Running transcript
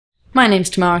My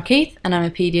name's Tamara Keith and I'm a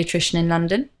paediatrician in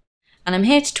London, and I'm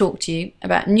here to talk to you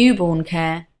about newborn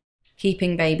care,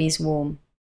 keeping babies warm.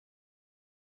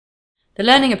 The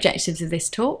learning objectives of this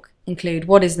talk include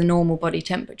what is the normal body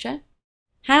temperature,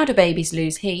 how do babies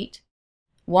lose heat,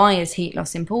 why is heat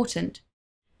loss important,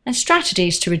 and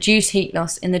strategies to reduce heat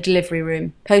loss in the delivery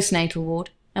room, postnatal ward,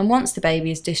 and once the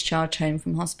baby is discharged home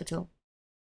from hospital.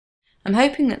 I'm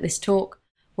hoping that this talk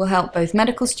will help both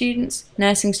medical students,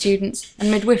 nursing students,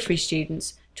 and midwifery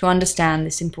students to understand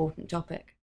this important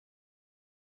topic.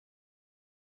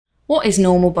 What is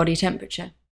normal body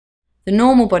temperature? The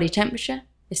normal body temperature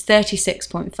is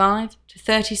 36.5 to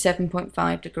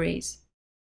 37.5 degrees.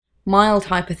 Mild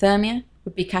hypothermia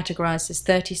would be categorised as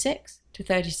 36 to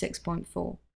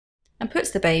 36.4 and puts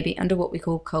the baby under what we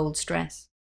call cold stress.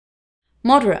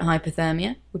 Moderate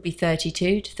hypothermia would be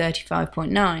 32 to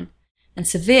 35.9, and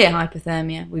severe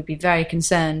hypothermia we'd be very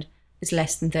concerned is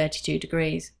less than 32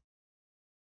 degrees.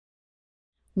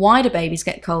 Why do babies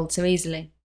get cold so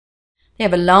easily? They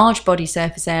have a large body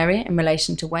surface area in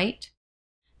relation to weight.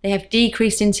 They have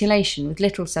decreased insulation with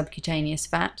little subcutaneous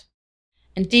fat,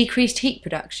 and decreased heat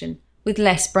production with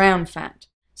less brown fat,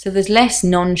 so there's less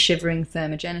non-shivering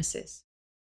thermogenesis.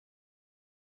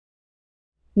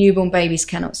 Newborn babies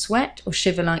cannot sweat or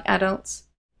shiver like adults,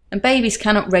 and babies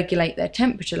cannot regulate their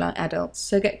temperature like adults,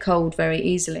 so get cold very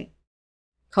easily.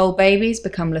 Cold babies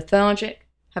become lethargic,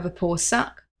 have a poor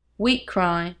suck, weak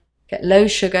cry, get low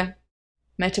sugar,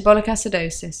 metabolic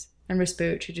acidosis, and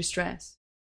respiratory distress.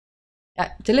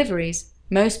 At deliveries,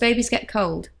 most babies get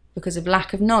cold because of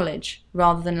lack of knowledge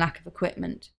rather than lack of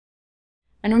equipment.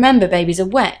 And remember, babies are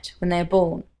wet when they are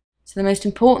born, so the most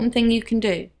important thing you can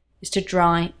do is to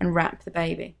dry and wrap the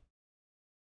baby.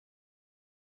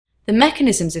 The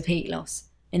mechanisms of heat loss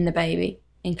in the baby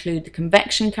include the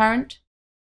convection current,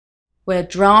 where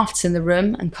drafts in the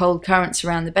room and cold currents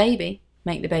around the baby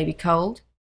make the baby cold.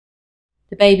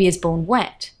 The baby is born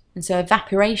wet, and so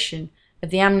evaporation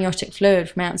of the amniotic fluid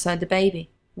from outside the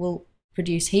baby will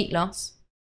produce heat loss.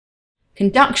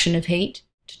 Conduction of heat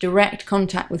to direct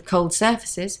contact with cold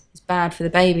surfaces is bad for the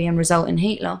baby and result in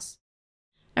heat loss.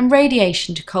 And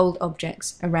radiation to cold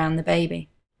objects around the baby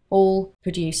all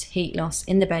produce heat loss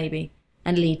in the baby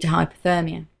and lead to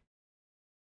hypothermia.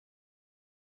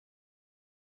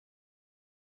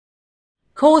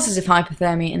 Causes of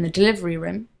hypothermia in the delivery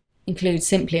room include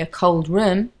simply a cold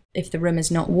room if the room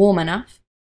is not warm enough,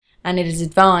 and it is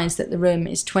advised that the room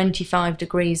is 25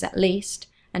 degrees at least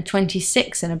and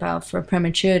 26 and above for a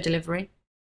premature delivery.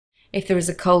 If there is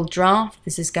a cold draft,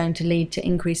 this is going to lead to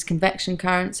increased convection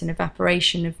currents and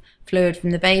evaporation of fluid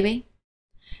from the baby.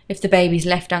 If the baby is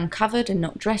left uncovered and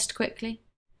not dressed quickly,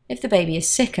 if the baby is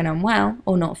sick and unwell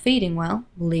or not feeding well,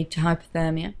 will lead to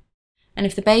hypothermia. And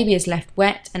if the baby is left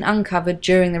wet and uncovered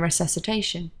during the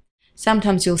resuscitation,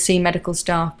 sometimes you'll see medical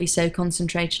staff be so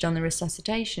concentrated on the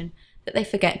resuscitation that they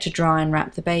forget to dry and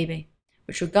wrap the baby,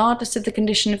 which regardless of the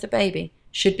condition of the baby,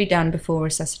 should be done before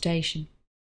resuscitation.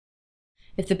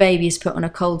 If the baby is put on a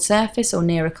cold surface or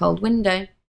near a cold window,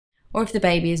 or if the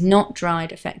baby is not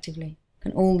dried effectively,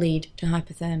 can all lead to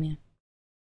hypothermia.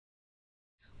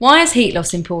 Why is heat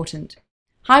loss important?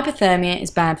 Hypothermia is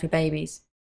bad for babies.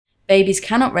 Babies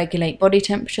cannot regulate body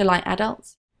temperature like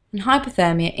adults, and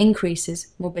hypothermia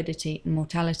increases morbidity and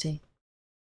mortality.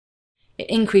 It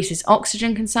increases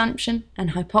oxygen consumption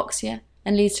and hypoxia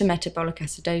and leads to metabolic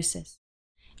acidosis.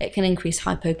 It can increase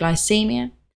hypoglycemia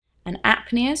and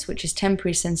apneas, which is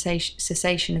temporary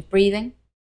cessation of breathing.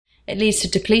 It leads to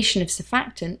depletion of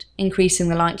surfactant, increasing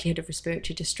the likelihood of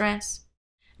respiratory distress.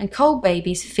 And cold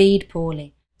babies feed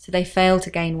poorly, so they fail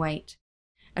to gain weight,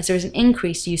 as there is an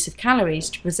increased use of calories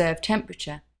to preserve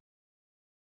temperature.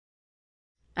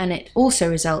 And it also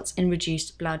results in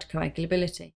reduced blood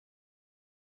coagulability.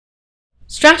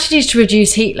 Strategies to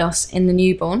reduce heat loss in the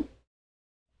newborn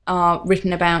are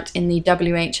written about in the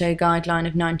WHO guideline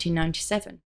of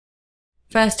 1997.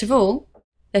 First of all,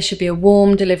 there should be a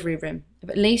warm delivery room of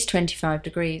at least 25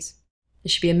 degrees. There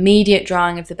should be immediate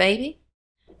drying of the baby,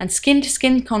 and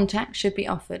skin-to-skin contact should be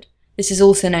offered. This is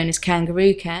also known as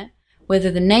kangaroo care,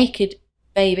 whether the naked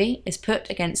baby is put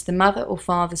against the mother or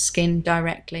father's skin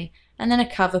directly, and then a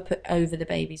cover put over the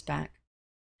baby's back.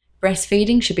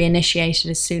 Breastfeeding should be initiated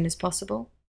as soon as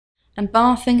possible, and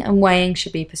bathing and weighing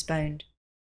should be postponed.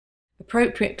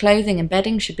 Appropriate clothing and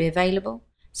bedding should be available,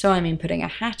 so I mean putting a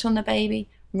hat on the baby,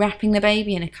 wrapping the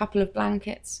baby in a couple of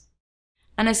blankets,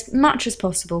 and as much as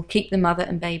possible keep the mother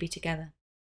and baby together.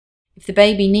 If the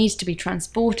baby needs to be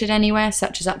transported anywhere,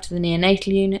 such as up to the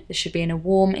neonatal unit, this should be in a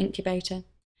warm incubator,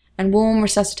 and warm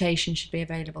resuscitation should be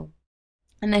available.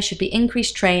 And there should be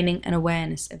increased training and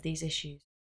awareness of these issues.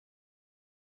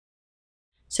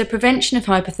 So prevention of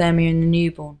hypothermia in the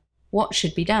newborn. What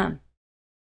should be done?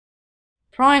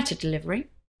 Prior to delivery,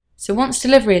 so once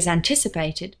delivery is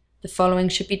anticipated, the following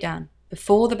should be done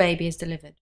before the baby is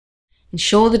delivered.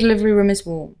 Ensure the delivery room is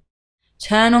warm.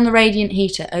 Turn on the radiant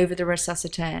heater over the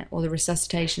resuscitator or the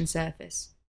resuscitation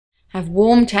surface. Have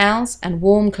warm towels and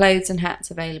warm clothes and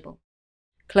hats available.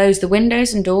 Close the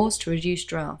windows and doors to reduce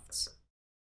drafts.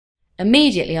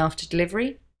 Immediately after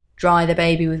delivery, dry the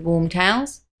baby with warm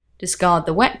towels. Discard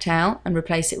the wet towel and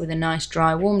replace it with a nice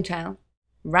dry warm towel.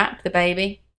 Wrap the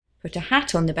baby, put a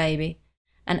hat on the baby,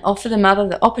 and offer the mother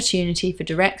the opportunity for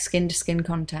direct skin-to-skin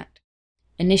contact.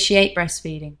 Initiate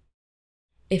breastfeeding.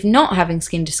 If not having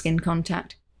skin-to-skin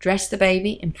contact, dress the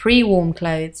baby in pre-warm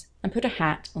clothes and put a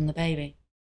hat on the baby.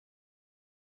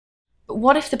 But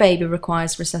what if the baby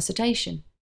requires resuscitation?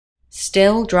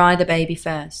 Still dry the baby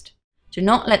first. Do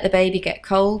not let the baby get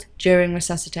cold during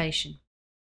resuscitation.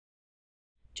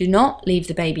 Do not leave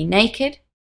the baby naked.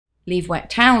 Leave wet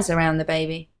towels around the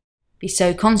baby. Be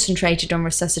so concentrated on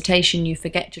resuscitation you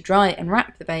forget to dry and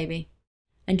wrap the baby.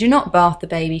 And do not bath the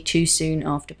baby too soon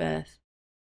after birth.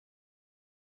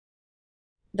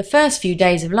 The first few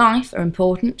days of life are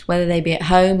important, whether they be at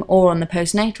home or on the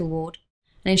postnatal ward,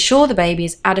 and ensure the baby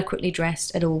is adequately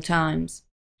dressed at all times.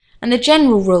 And the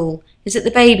general rule is that the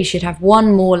baby should have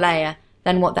one more layer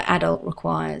than what the adult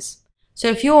requires. So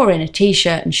if you're in a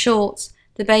t-shirt and shorts,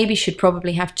 the baby should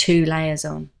probably have 2 layers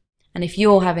on. And if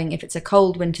it's a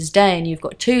cold winter's day and you've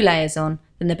got 2 layers on,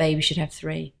 then the baby should have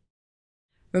 3.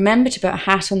 Remember to put a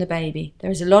hat on the baby.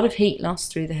 There is a lot of heat loss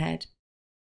through the head.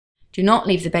 Do not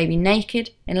leave the baby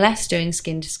naked unless doing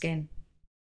skin to skin.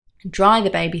 Dry the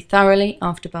baby thoroughly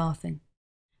after bathing.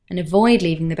 And avoid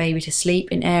leaving the baby to sleep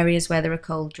in areas where there are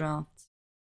cold drafts.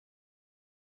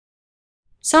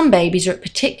 Some babies are at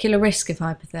particular risk of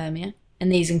hypothermia,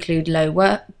 and these include low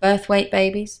birth weight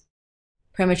babies,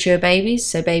 premature babies,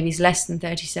 so babies less than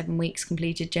 37 weeks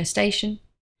completed gestation,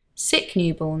 sick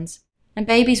newborns, and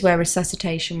babies where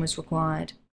resuscitation was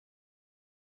required.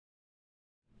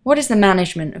 What is the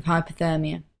management of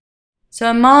hypothermia? So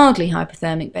a mildly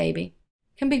hypothermic baby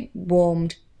can be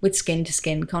warmed with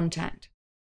skin-to-skin contact.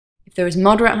 If there is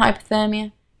moderate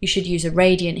hypothermia, you should use a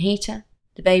radiant heater.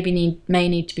 The baby may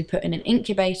need to be put in an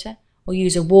incubator or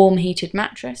use a warm heated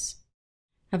mattress.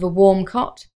 Have a warm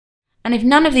cot. And if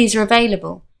none of these are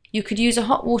available, you could use a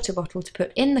hot water bottle to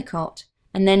put in the cot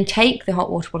and then take the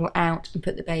hot water bottle out and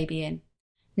put the baby in.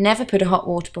 Never put a hot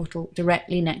water bottle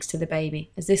directly next to the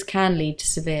baby, as this can lead to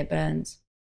severe burns.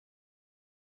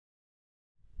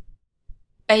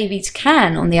 Babies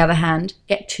can, on the other hand,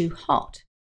 get too hot.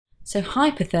 So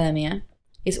hypothermia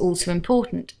is also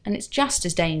important, and it's just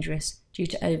as dangerous due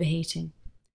to overheating.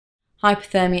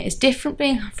 Hypothermia is different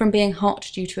from being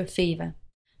hot due to a fever,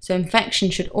 so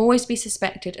infection should always be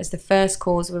suspected as the first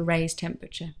cause of a raised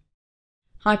temperature.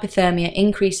 Hypothermia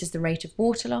increases the rate of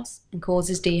water loss and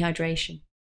causes dehydration.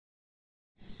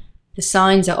 The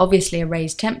signs are obviously a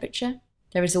raised temperature.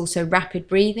 There is also rapid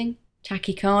breathing,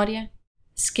 tachycardia,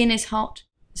 the skin is hot,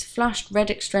 there's flushed red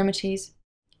extremities,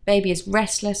 baby is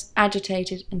restless,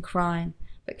 agitated and crying,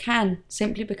 but can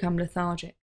simply become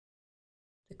lethargic.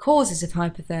 The causes of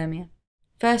hypothermia.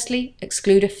 Firstly,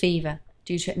 exclude a fever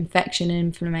due to infection and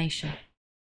inflammation.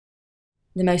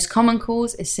 The most common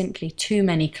cause is simply too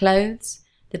many clothes.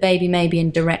 The baby may be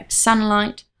in direct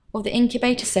sunlight, or the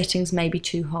incubator settings may be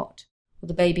too hot, or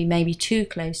the baby may be too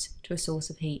close to a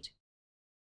source of heat.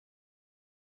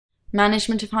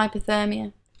 Management of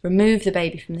hypothermia. Remove the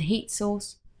baby from the heat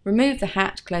source. Remove the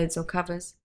hat, clothes or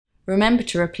covers. Remember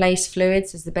to replace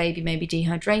fluids as the baby may be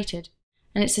dehydrated,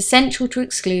 and it's essential to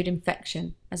exclude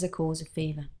infection as a cause of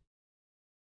fever.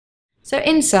 So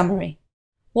in summary,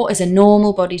 what is a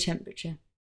normal body temperature?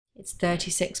 It's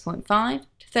 36.5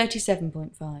 to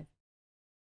 37.5.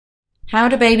 How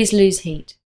do babies lose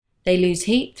heat? They lose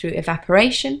heat through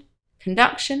evaporation,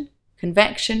 conduction,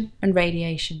 convection and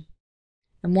radiation.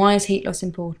 And why is heat loss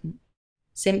important?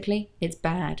 Simply, it's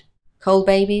bad. Cold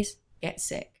babies get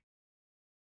sick.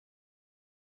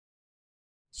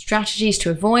 Strategies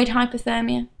to avoid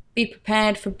hypothermia. Be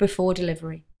prepared for before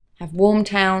delivery. Have warm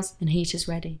towels and heaters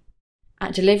ready.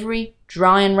 At delivery,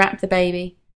 dry and wrap the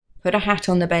baby. Put a hat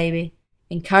on the baby.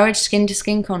 Encourage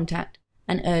skin-to-skin contact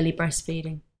and early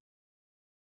breastfeeding.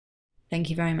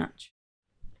 Thank you very much.